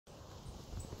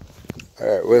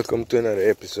Alright, welcome to another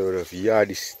episode of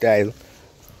Yaadie Style.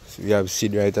 So we have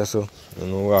Sid right here, so I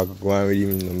don't know what I'm going with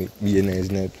him, you know, be a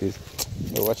nice night, please.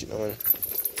 So watch it now, man.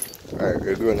 Alright,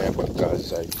 we're doing a podcast,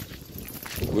 side.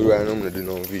 Good right now, I'm going to do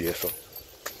no video, so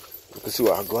you can see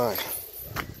what I'm going.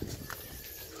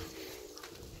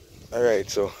 Alright,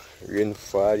 so rain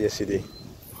fall yesterday,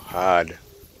 hard.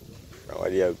 Now what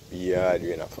do you have be hard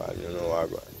rain fall, you know what I'm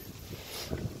going.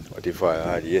 But it fall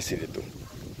hard yesterday too.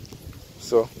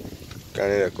 So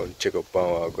Canada come check up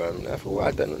on what I'm going. For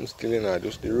water, nothing still in there,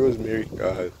 just the rosemary,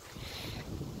 cause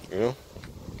you know,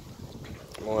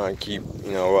 I want to keep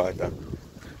in our water.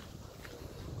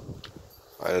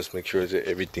 I just make sure that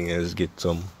everything else get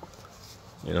some,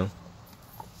 you know.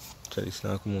 So it's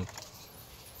not come out.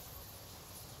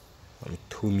 I'm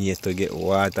too me to get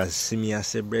water. See me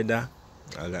as a brother.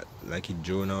 I like it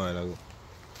Joe now. I like.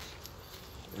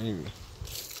 Anyway.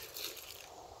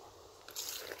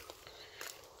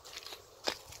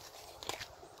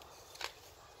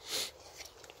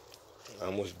 I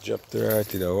almost dropped the right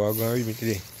to the what going with me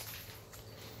today.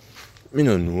 Me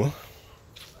don't know.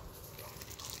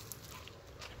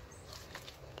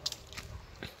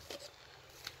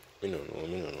 Me don't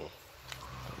know.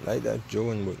 Like that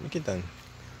Joan, but make it on.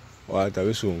 Water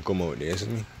will soon come out there, see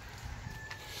me.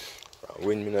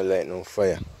 When me not light no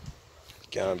fire.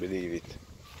 Can't believe it.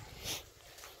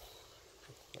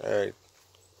 Alright.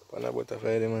 Pan a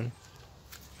butterfly there, man.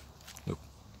 Look.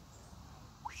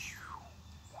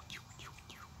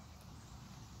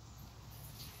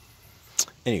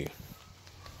 Anyway.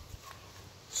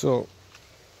 So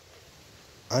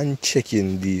I'm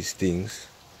checking these things.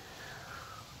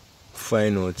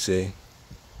 Find out say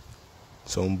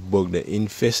some bug that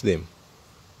infest them.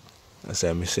 As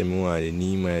I say me want the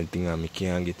name and thing and I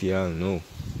can't get it all no.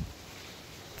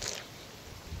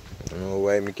 I don't know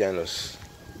why I can't just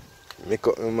make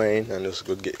up my mind and just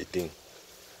go get the thing.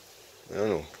 I don't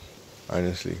know.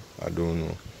 Honestly, I don't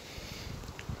know.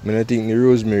 I think the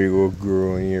rosemary will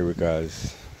grow in here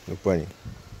because look funny.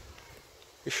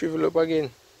 It shrivel up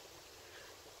again.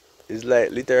 It's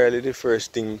like literally the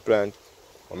first thing we plant.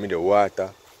 I mean the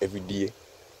water every day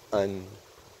and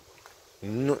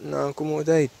nothing now come out of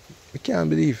it. I can't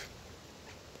believe.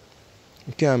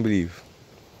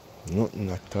 Nothing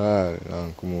at all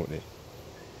now come out there.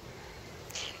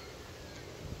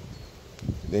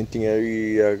 Then thing I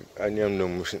really I am no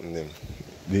musing them.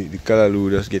 The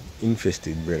callaloo just get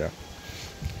infested, brother.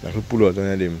 Like we pull out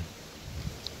one of them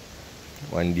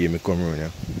one day me come around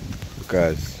here.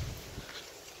 Because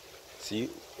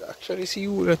actually see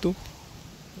you too.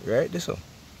 Right this one.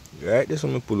 Right this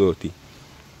one me pull out it.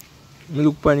 Me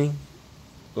look funny.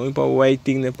 Don't put white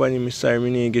thing there funny, me sorry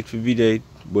me didn't get for video it,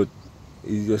 but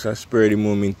it's just a spur of the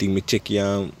moment thing. Me check it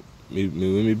and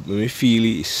me feel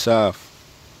it, it's soft.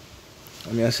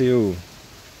 I mean I say yo,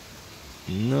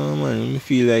 no man, me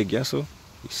feel like yeah so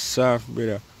it's soft,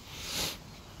 brother.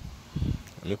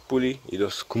 And me pull it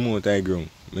just come out of the ground.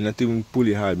 Me not even pull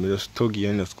it hard, me just tug it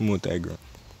and just come out of the ground.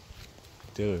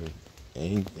 Tell you, I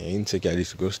ain't take a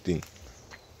disgusting.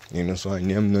 You know, so I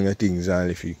name none of things and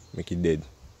if you make it dead.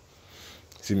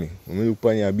 See me, when I look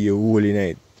on it, I be a hole in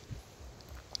it.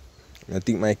 I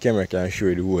think my camera can show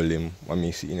you the hole them when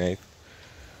I see in it.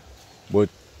 But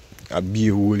I be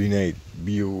a hole in it,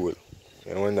 be a hole.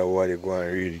 I wonder what they go on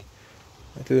really.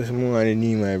 I tell you some more on the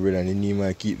neem, my brother, and the neem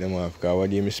I keep them off. Because what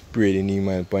they spray the neem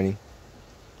upon it,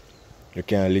 you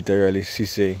can literally see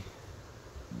say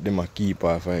them a keep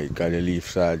off it because the leaf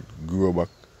start grow back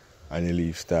and the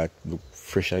leaf start look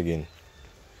fresh again.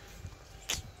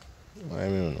 I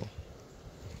don't know.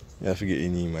 You have to get the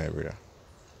neem, my brother.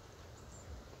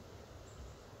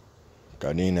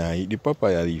 Because they not eat the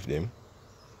papaya leaf them.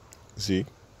 See?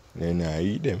 They not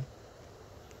eat them.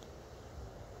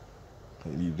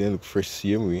 The leaf them look fresh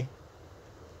same way.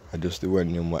 I just the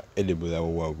one them what edible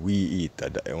and what we eat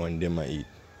that the one them I eat.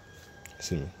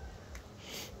 See me?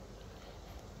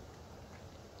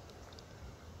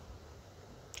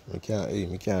 I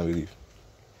can't believe.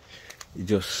 It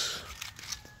just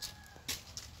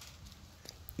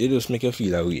make you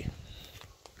feel that way.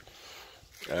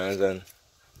 And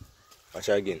watch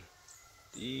again.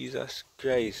 Jesus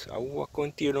Christ, I walk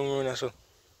on tear down around so.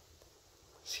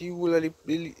 See all of the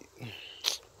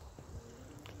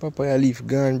papaya leaf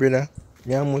gone, brother.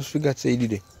 I almost forgot to say it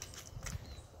today.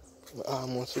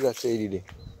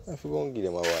 I forgot to give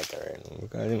them a water right now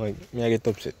because I get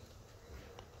upset.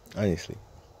 Honestly.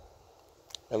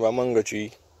 I have a mango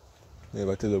tree.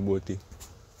 Never tell about it.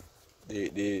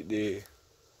 They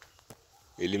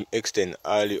extend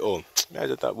all the I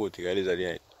just talk about it, guys. At the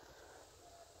end.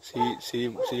 See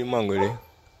the mango there?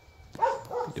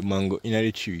 The mango in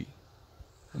the tree.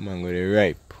 The mango they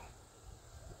ripe.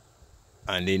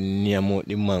 And they name out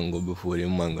the mango before the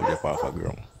mango drop off the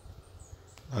ground.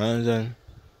 And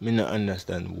me not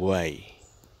understand why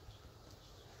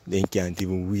they can't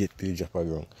even wait till it drop the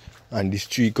ground. And this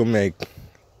tree come like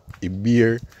a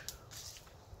beer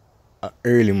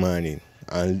early morning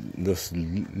and just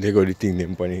let go the thing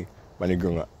them on the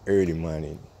ground early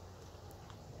morning.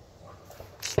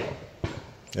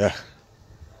 Yeah.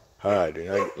 Hard.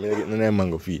 I get none of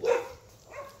mango feet.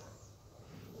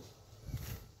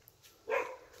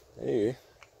 Anyway.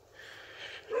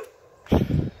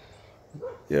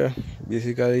 Yeah,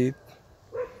 basically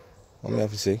what I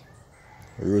have to say.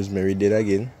 Rosemary dead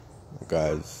again.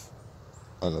 Because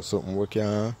I know something we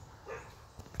can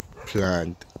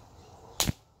plant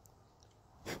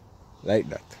like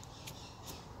that.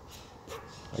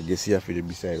 I guess you have to be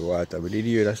beside water. But did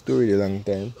you hear that story a long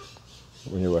time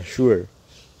when you were sure?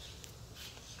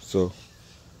 So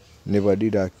never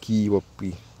did I keep up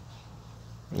in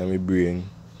my brain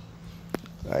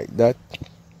like that.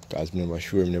 Because I never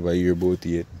sure, I never hear about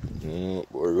it. About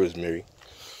rosemary.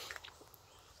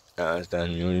 I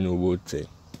understand, you only know about say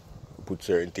put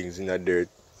certain things in the dirt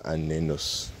and then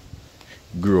just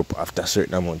grow up after a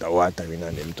certain amount of watering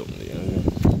and them something, you know.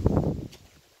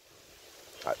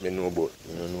 That me know about.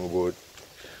 You don't know about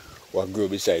what grow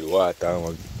beside water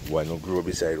and what no grow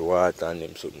beside water and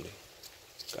them something.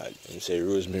 Because them say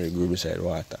rosemary grow beside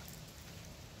water.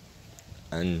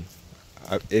 And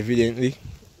evidently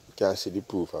you can see the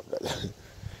proof of that.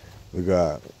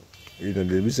 Because you know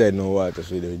they're beside no water,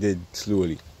 so they're dead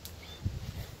slowly.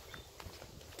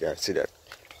 You can see that.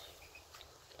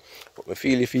 But I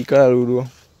feel if you call it though.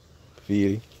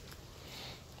 Feel it.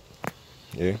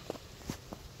 Yeah.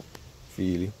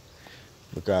 Feel it.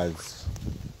 Because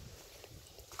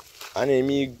and then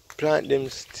me plant them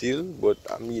still, but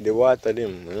I mean the water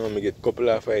them. You know, me get couple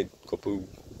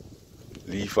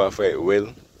leaf off it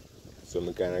well. So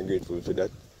I'm kinda grateful for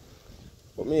that.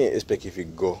 But me ain't expect if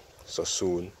it go so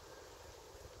soon.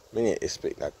 Me ain't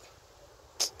expect that.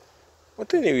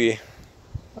 But anyway,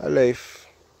 a life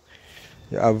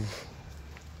you have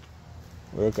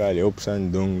what you call the ups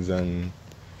and downs and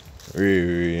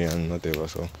and whatever,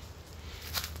 so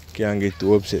can't get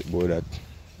too upset about that.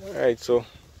 Alright, so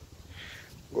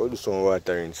go do some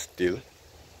watering still.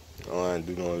 I want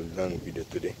to do no long video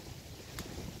today.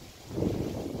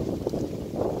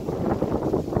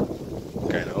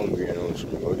 Kinda hungry now, so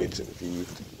I'm gonna get some food.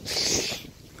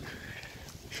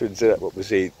 Shouldn't say that, but we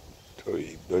say it. So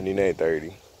it's done the night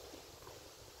already.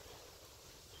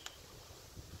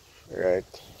 Right.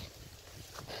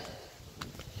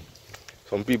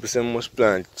 Some people say must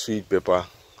plant sweet pepper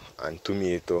and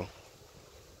tomato.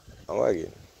 And what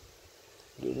again?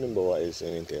 I don't remember what you're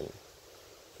saying.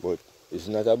 But it's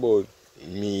not about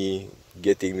me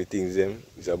getting the things them.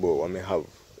 It's about what I have.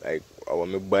 Like I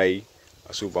want to buy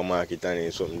a supermarket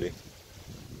and something.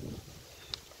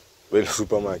 Well,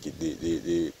 supermarket,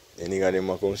 the nigga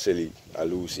them come sell it a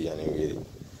Lucy and everything.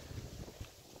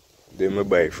 They me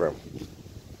buy from.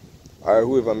 Or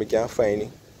whoever me can find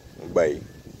it, buy.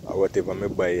 Or whatever me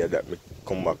buy that me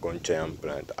come back and try and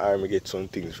plant. Or me get some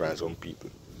things from some people.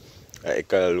 Like I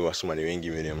call somebody when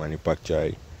give me them and the pack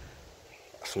try.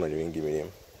 Somebody when give me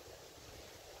them.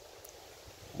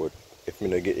 But if me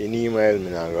not get any email, me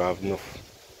not gonna have enough.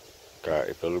 Cause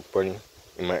if I look funny,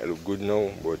 it might look good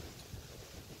now, but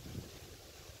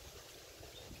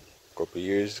couple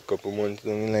years, couple months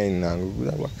down the line, now go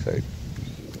good at backside.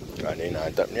 And then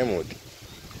I tap them out.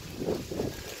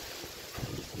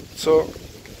 So,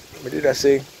 I did I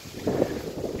say,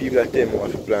 people that tell me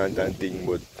what to plant and thing,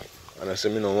 but and I say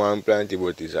me no want to plant it,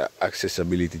 but it's an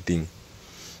accessibility thing.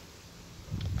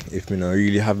 If me not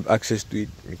really have access to it,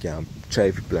 I can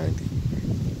try to plant it.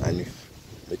 And if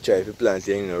I try to plant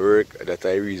it and it don't work, that's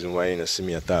the reason why you don't see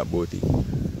me talk about it.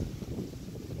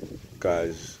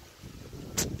 Because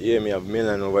yeah, me have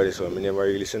melon over there, so I never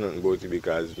really say nothing about it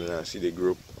because I don't see the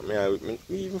group. I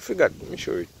even forgot, me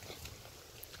show it.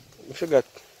 I forgot.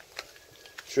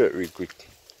 Show it real quick.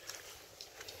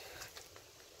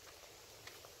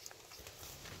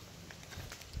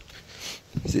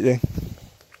 See there?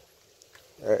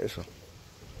 Alright, so.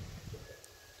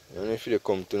 I don't know if they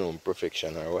come to know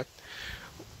perfection or what.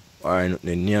 Or not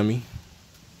near me.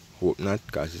 Hope not,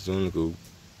 because it's only go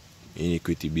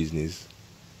iniquity business.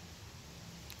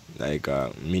 Like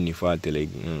a mini 40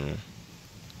 leg, you know.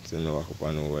 So no walk up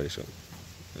and over so.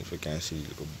 If you can see it,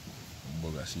 like a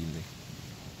bugger see me.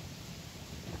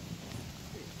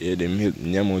 Yeah, them help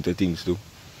me amount of things too.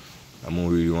 I don't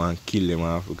really want to kill them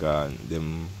off because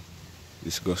them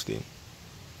disgusting.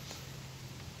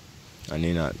 And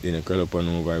then I curl up and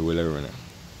over well around.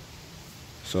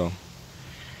 So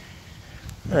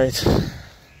alright,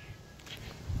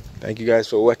 thank you guys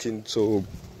for watching so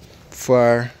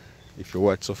far, if you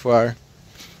watch so far,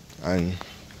 and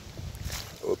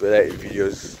hope you like the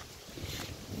videos,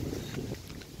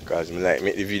 because I like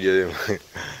make the video.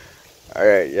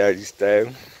 Alright, yeah, this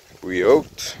time we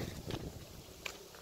out.